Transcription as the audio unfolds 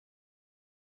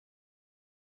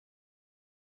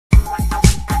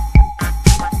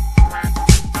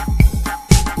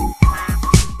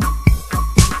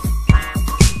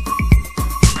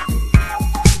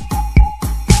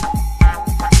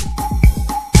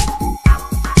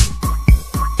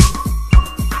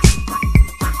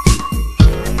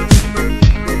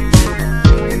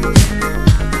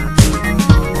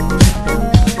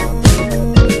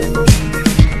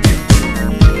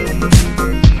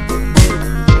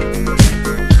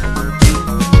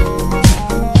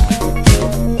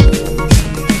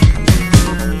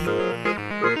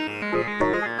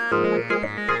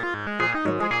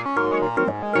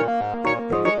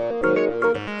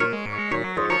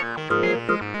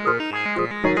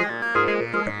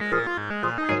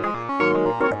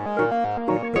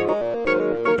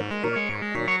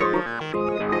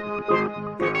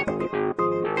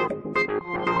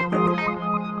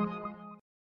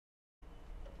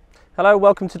Hello,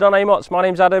 welcome to Don Amott's. My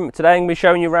name's Adam. Today I'm going to be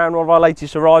showing you around one of our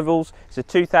latest arrivals. It's a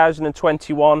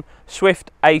 2021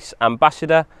 Swift Ace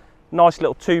Ambassador. Nice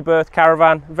little two-berth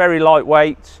caravan, very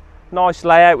lightweight, nice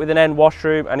layout with an end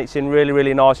washroom, and it's in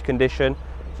really nice condition.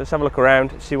 So let's have a look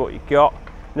around, see what you've got.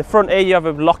 In the front here you have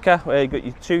a locker where you've got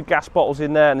your 2 gas bottles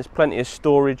in there, and there's plenty of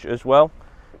storage as well.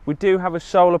 We do have a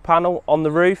solar panel on the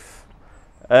roof.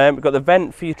 We've got the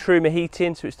vent for your Truma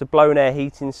heating, so it's the blown air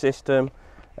heating system.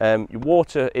 Your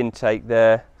water intake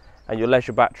there, and your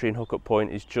leisure battery and hookup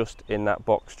point is just in that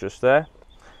box just there.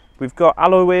 We've got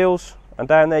alloy wheels, and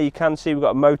down there you can see we've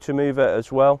got a motor mover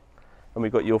as well, and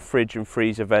we've got your fridge and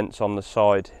freezer vents on the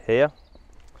side here.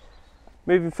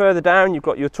 Moving further down, you've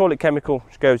got your toilet chemical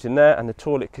which goes in there, and the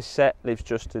toilet cassette lives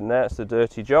just in there. It's the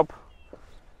dirty job.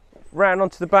 Round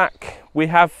onto the back, we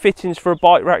have fittings for a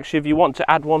bike rack, so if you want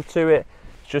to add one to it,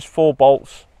 it's just 4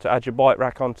 bolts to add your bike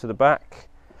rack onto the back.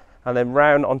 And then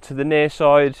round onto the near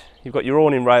side, you've got your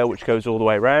awning rail which goes all the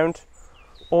way around.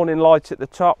 Awning lights at the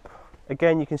top.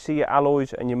 Again, you can see your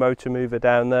alloys and your motor mover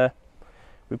down there.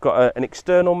 We've got an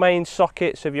external main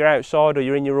socket, so if you're outside or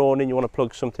you're in your awning, you want to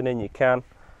plug something in, you can.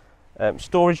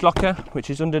 Storage locker, which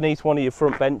is underneath one of your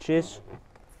front benches.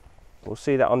 We'll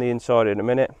see that on the inside in a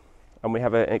minute. And we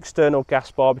have an external gas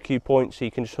barbecue point, so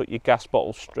you can just hook your gas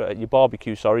bottle, your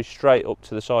barbecue, straight up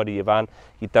to the side of your van.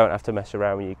 You don't have to mess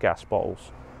around with your gas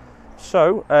bottles.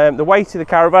 So the weight of the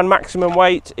caravan, maximum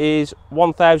weight is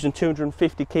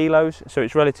 1,250 kilos, so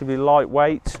it's relatively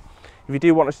lightweight. If you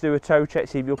do want us to do a tow check,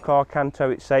 see if your car can tow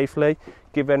it safely,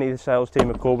 give any of the sales team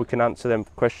a call, we can answer them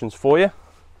questions for you.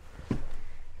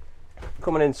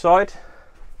 Coming inside,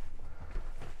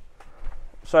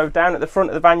 so down at the front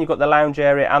of the van you've got the lounge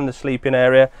area and the sleeping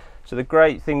area. So the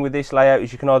great thing with this layout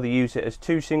is you can either use it as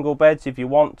 2 single beds if you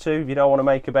want to, if you don't want to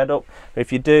make a bed up.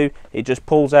 If you do, it just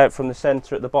pulls out from the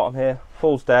centre at the bottom here,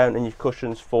 pulls down, and your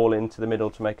cushions fall into the middle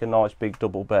to make a nice big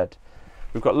double bed.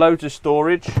 We've got loads of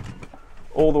storage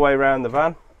all the way around the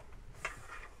van.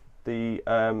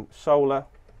 The solar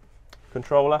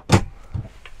controller,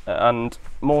 and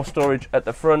more storage at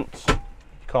the front. You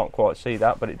can't quite see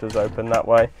that, but it does open that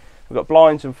way. We've got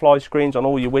blinds and fly screens on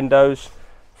all your windows.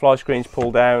 Fly screens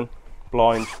pull down,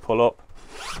 blinds pull up.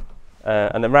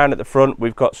 And then round at the front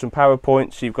we've got some power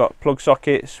points. You've got plug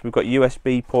sockets, we've got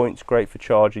USB points, great for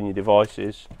charging your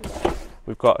devices.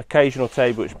 We've got occasional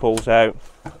table which pulls out.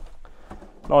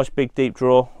 Nice big deep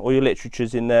drawer, all your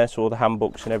literature's in there, so all the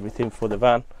handbooks and everything for the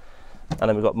van. And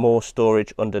then we've got more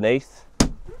storage underneath.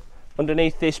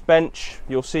 Underneath this bench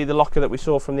you'll see the locker that we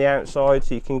saw from the outside,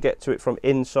 so you can get to it from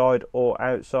inside or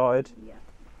outside. Yeah.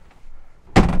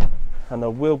 And there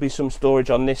will be some storage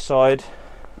on this side,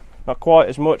 not quite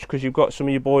as much because you've got some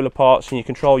of your boiler parts and your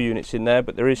control units in there,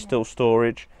 but there is still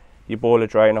storage. Your boiler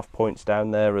drain off points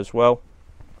down there as well.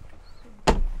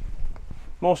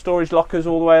 More storage lockers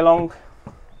all the way along,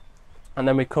 and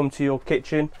then we come to your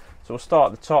kitchen. So we'll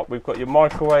start at the top. We've got your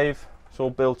microwave, it's all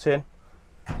built in.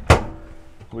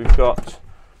 We've got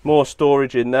more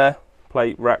storage in there,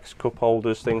 plate racks, cup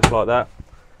holders, things like that.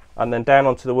 And then down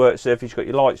onto the work surface you've got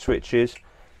your light switches,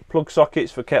 plug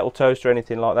sockets for kettle, toaster,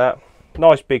 anything like that.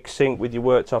 Nice big sink with your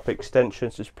worktop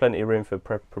extensions, there's plenty of room for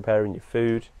preparing your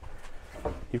food.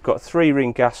 You've got a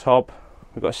 3-ring gas hob,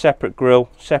 we've got a separate grill,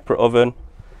 separate oven.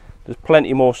 There's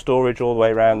plenty more storage all the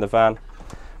way around the van.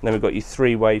 And then we've got your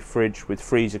 3-way fridge with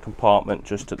freezer compartment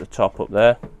just at the top up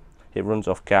there. It runs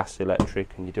off gas,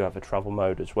 electric, and you do have a travel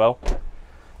mode as well.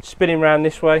 Spinning round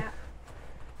this way,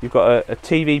 you've got a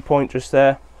TV point just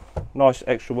there, nice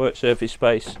extra work surface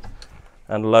space,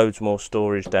 and loads more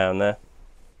storage down there.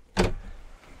 And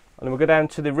then we'll go down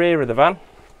to the rear of the van.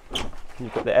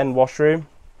 You've got the end washroom,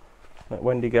 let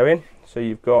Wendy go in. So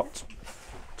you've got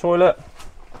toilet,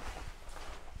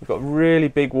 you've got a really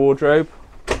big wardrobe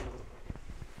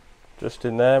just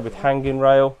in there with hanging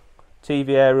rail, TV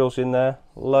aerials in there,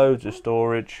 loads of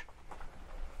storage.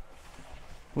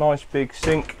 Nice big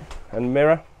sink and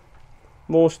mirror,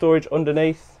 more storage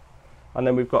underneath. And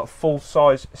then we've got a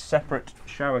full-size separate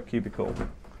shower cubicle,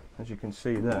 as you can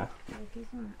see there.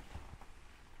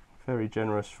 Very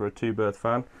generous for a 2-berth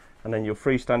van. And then your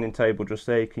freestanding table just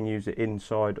there, you can use it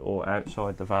inside or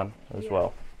outside the van as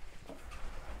well.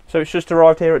 So it's just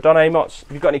arrived here at Don Amott's.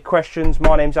 If you've got any questions,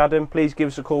 my name's Adam. Please give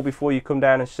us a call before you come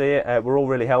down and see it. We're all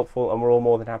really helpful and we're all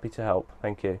more than happy to help.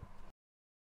 Thank you.